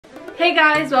Hey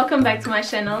guys, welcome back to my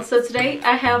channel. So today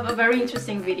I have a very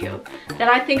interesting video that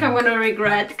I think I'm gonna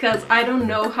regret because I don't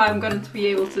know how I'm going to be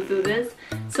able to do this.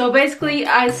 So basically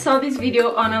I saw this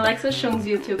video on Alexa Chung's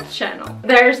YouTube channel.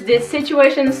 There's these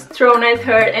situations thrown at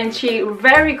her and she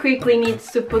very quickly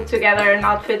needs to put together an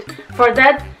outfit for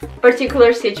that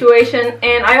particular situation,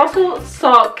 and I also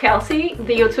saw Kelsey,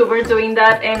 the YouTuber, doing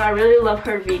that, and I really love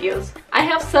her videos. I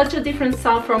have such a different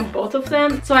style from both of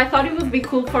them, so I thought it would be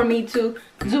cool for me to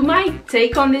do my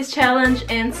take on this challenge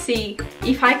and see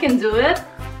if I can do it.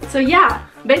 So yeah,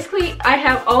 basically I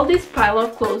have all this pile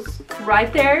of clothes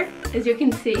right there, as you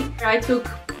can see. I took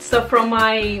stuff from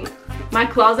my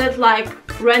closet, like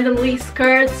randomly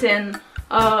skirts and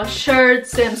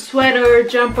shirts and sweater,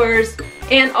 jumpers,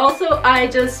 and also I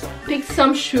just picked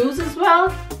some shoes as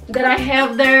well that I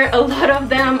have there, a lot of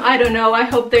them. I don't know, I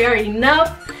hope they are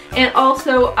enough. And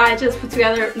also I just put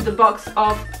together the box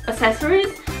of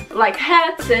accessories like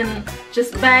hats and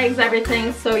just bags,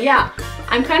 everything. So yeah,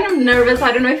 I'm kind of nervous.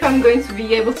 I don't know if I'm going to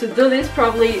be able to do this.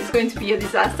 Probably it's going to be a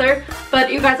disaster,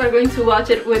 but you guys are going to watch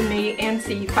it with me and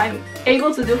see if I'm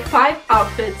able to do 5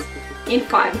 outfits in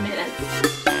 5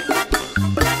 minutes.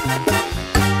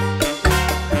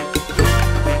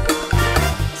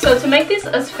 So to make this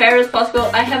as fair as possible,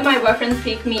 I had my boyfriend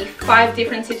pick me 5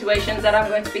 different situations that I'm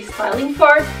going to be styling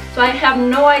for. So I have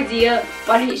no idea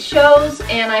what he shows,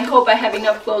 and I hope I have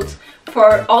enough clothes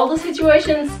for all the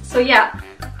situations. So yeah,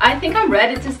 I think I'm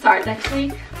ready to start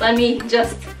actually. Let me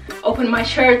just open my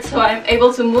shirt so I'm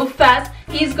able to move fast.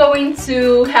 He's going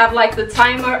to have like the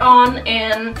timer on,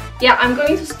 and yeah, I'm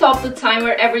going to stop the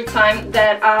timer every time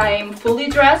that I'm fully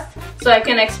dressed so I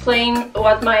can explain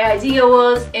what my idea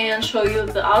was and show you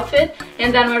the outfit,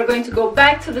 and then we're going to go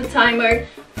back to the timer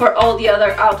for all the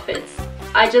other outfits.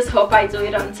 I just hope I do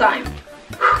it on time.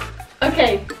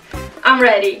 Okay, I'm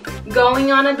ready.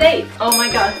 Going on a date. Oh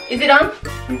my god, is it on?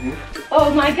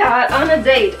 Oh my god, on a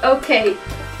date. Okay,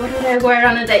 what would I wear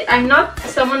on a date? I'm not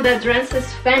someone that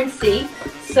dresses fancy,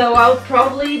 so I'll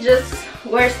probably just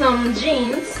wear some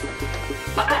jeans.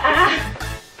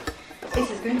 This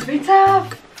is going to be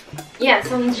tough. Yeah,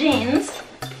 some jeans,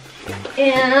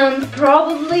 and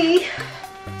probably,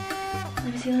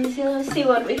 let me see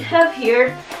what we have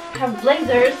here. We have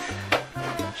blazers,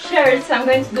 shirts. I'm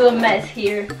going to do a mess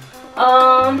here.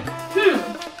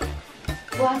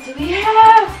 What do we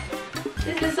have?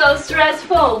 This is so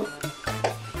stressful.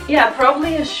 Yeah,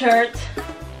 probably a shirt.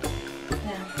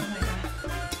 Yeah, oh my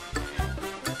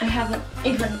god. I haven't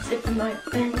even zipped my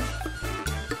pants.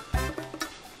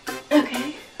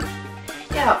 Okay.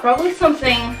 Yeah, probably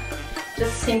something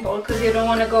just simple, because you don't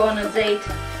want to go on a date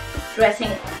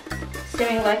dressing,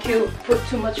 seeming like you put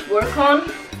too much work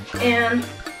on. And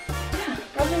yeah,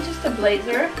 probably just a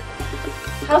blazer.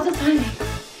 How's the timing?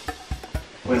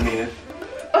 1 minute.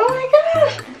 Oh my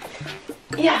god!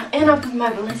 Yeah, and I'll put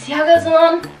my Balenciagas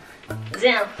on.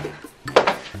 Damn.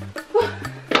 Whew.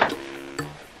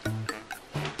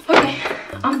 Okay,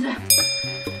 I'm done.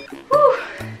 Whew.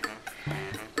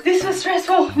 This was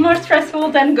stressful, more stressful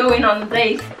than going on a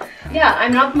date. Yeah,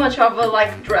 I'm not much of a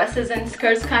like dresses and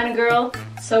skirts kind of girl,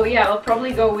 so yeah, I'll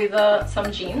probably go with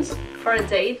some jeans for a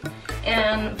date,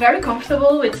 and very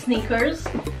comfortable with sneakers.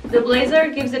 The blazer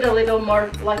gives it a little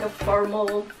more like a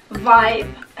formal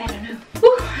vibe. I don't know.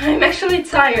 Whew, I'm actually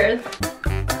tired.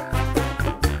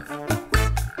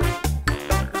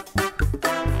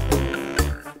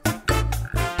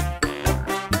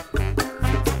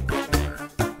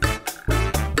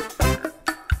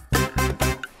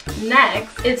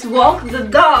 Next, it's walk the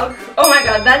dog. Oh my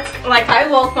god, that's like, I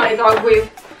walk my dog with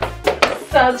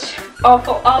such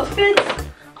awful outfits.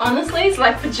 Honestly, it's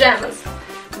like pajamas.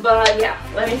 But yeah,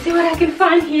 let me see what I can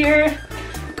find here.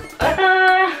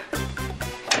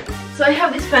 So I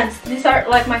have these pants. These are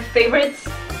like my favorites.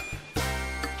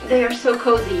 They are so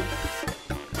cozy.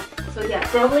 So yeah,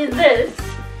 probably this.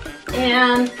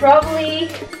 And probably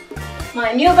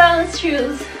my New Balance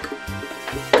shoes.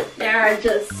 They are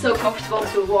just so comfortable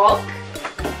to walk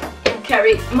and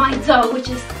carry my dog, which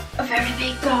is a very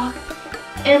big dog.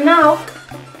 And now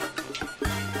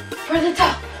for the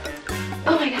top.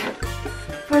 Oh my god.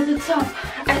 For the top,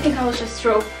 I think I'll just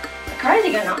throw a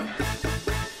cardigan on.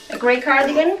 A gray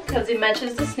cardigan, because it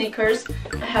matches the sneakers.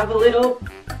 I have a little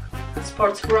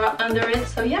sports bra under it,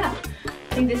 so yeah.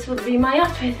 I think this would be my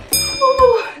outfit.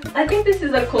 Ooh, I think this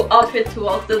is a cool outfit to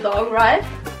walk the dog, right?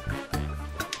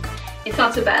 It's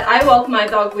not too bad. I walk my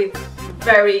dog with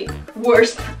very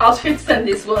worse outfits than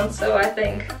this one, so I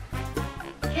think,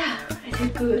 yeah, I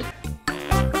did good.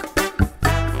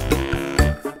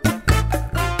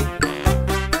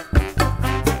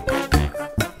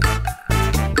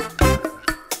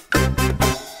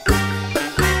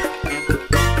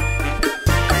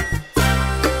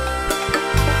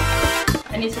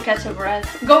 catch a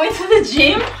breath. Going to the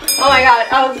gym? Oh my god,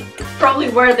 I'll probably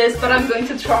wear this, but I'm going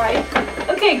to try.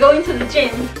 Okay, going to the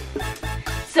gym.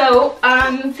 So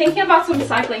I'm thinking about some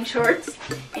cycling shorts,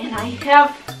 and I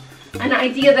have an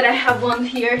idea that I have one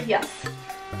here. Yes,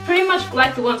 pretty much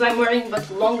like the ones I'm wearing, but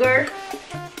longer.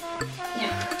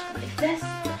 Yeah, like this.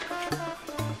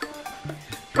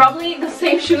 Probably the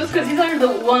same shoes, because these are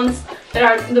the ones that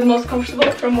are the most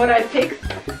comfortable from what I picked.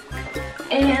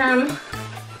 And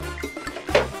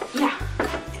yeah,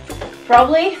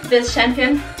 probably this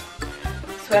Champion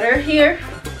sweater here.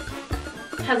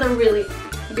 Has a really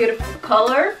beautiful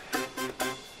color.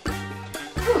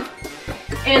 Whew.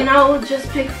 And I'll just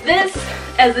pick this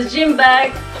as a gym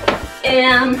bag,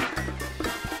 and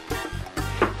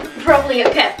probably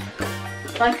a cap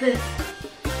like this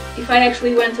if I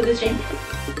actually went to the gym,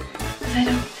 because I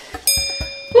don't.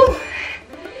 Whew.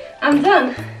 I'm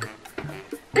done.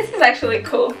 This is actually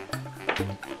cool.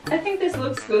 I think this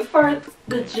looks good for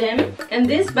the gym, and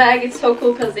this bag is so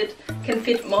cool because it can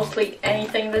fit mostly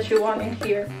anything that you want in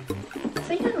here.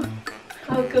 So yeah,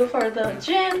 I'll go for the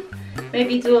gym,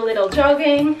 maybe do a little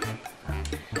jogging,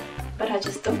 but I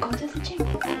just don't go to the gym.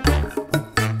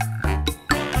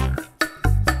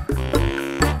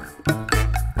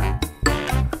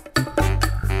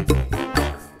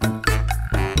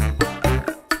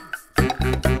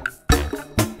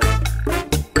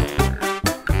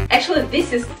 Actually,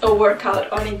 this is a workout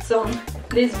on its own,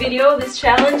 this video, this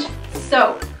challenge.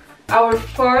 So our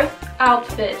fourth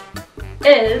outfit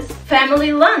is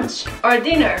family lunch or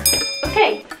dinner.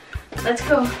 Okay, let's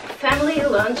go. Family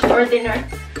lunch or dinner.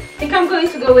 I think I'm going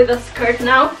to go with a skirt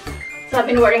now, so I've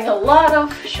been wearing a lot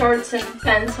of shorts and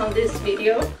pants on this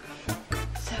video.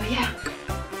 So yeah,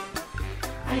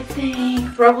 I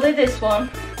think probably this one.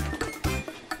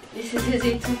 This is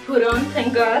easy to put on,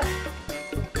 thank God.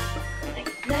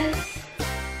 Like this.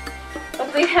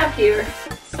 What we have here,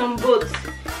 some boots.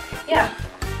 Yeah,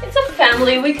 it's a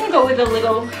family. We can go with a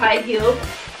little high heel,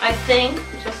 I think,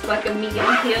 just like a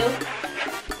medium heel.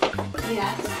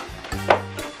 Yes.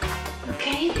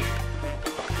 Okay.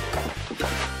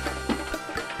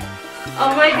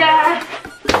 Oh my god.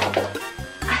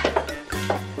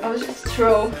 I'll just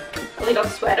throw a little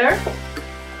sweater,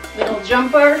 little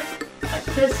jumper, like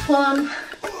this one.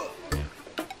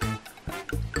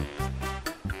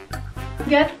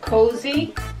 Get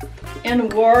cozy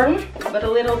and warm, but a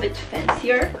little bit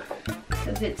fancier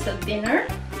because it's a dinner.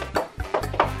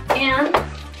 And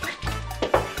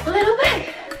a little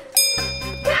bag.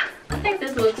 Yeah, I think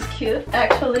this looks cute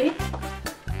actually.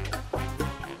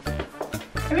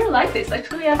 I really like this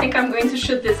actually. I think I'm going to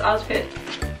shoot this outfit.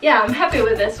 Yeah, I'm happy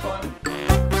with this one.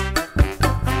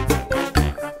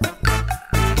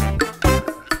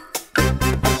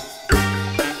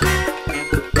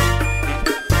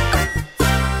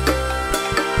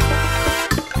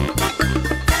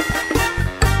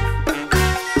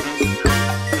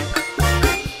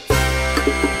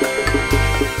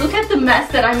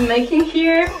 Mess that I'm making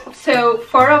here. So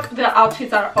 4 of the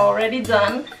outfits are already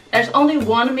done. There's only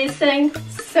one missing.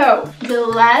 So the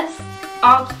last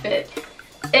outfit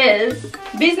is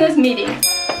business meeting.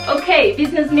 Okay,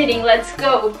 business meeting, let's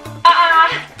go.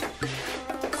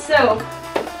 So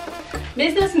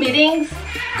business meetings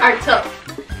are tough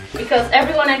because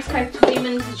everyone expects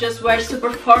women to just wear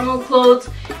super formal clothes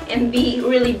and be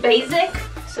really basic.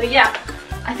 So yeah,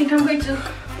 I think I'm going to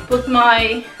put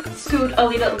my suit a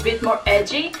little bit more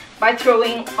edgy by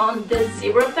throwing on the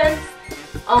zebra pants,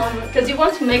 because you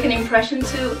want to make an impression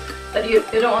too, that you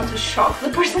don't want to shock the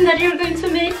person that you're going to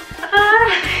meet.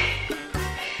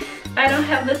 I don't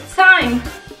have the time.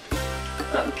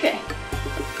 Okay,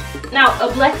 now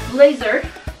a black blazer.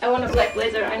 I want a black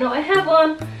blazer. I know I have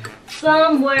one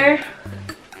somewhere.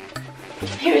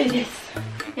 Here it is.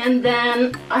 And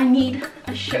then I need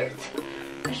a shirt.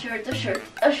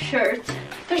 A shirt.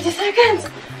 30 seconds.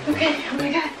 Okay, oh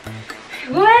my god.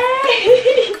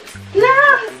 Wait! No,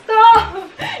 stop!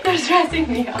 You're stressing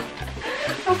me out.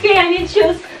 Okay, I need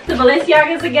shoes. The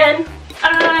Balenciagas again.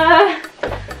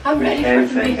 I'm ready for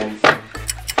the meeting.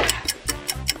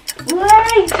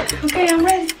 Wait! Okay, I'm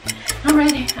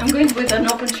ready. I'm going with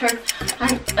an open shirt.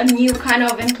 I'm a new kind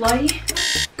of employee.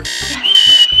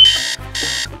 Yes.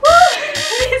 Woo!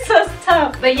 It's so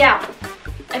tough. But yeah,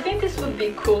 I think this would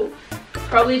be cool.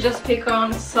 Probably just pick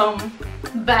on some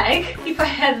bag if I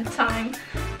had the time.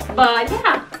 But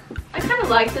yeah, I kind of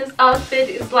like this outfit.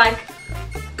 It's like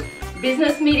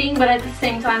business meeting, but at the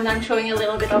same time I'm showing a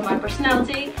little bit of my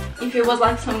personality. If it was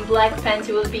like some black pants,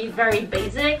 it would be very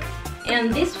basic.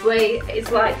 And this way it's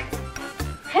like,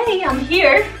 hey, I'm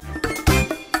here.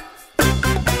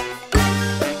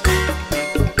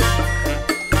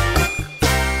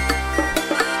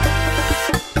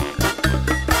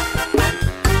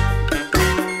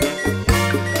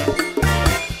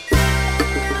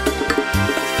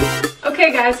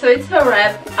 guys, so it's a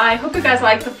wrap. I hope you guys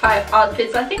liked the 5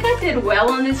 outfits. I think I did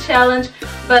well on this challenge,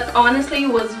 but honestly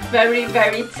it was very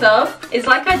tough. It's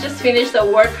like I just finished a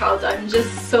workout. I'm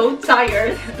just so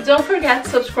tired. Don't forget to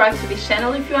subscribe to this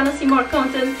channel if you want to see more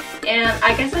content, and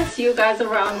I guess I'll see you guys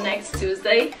around next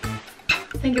Tuesday.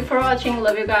 Thank you for watching.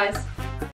 Love you guys.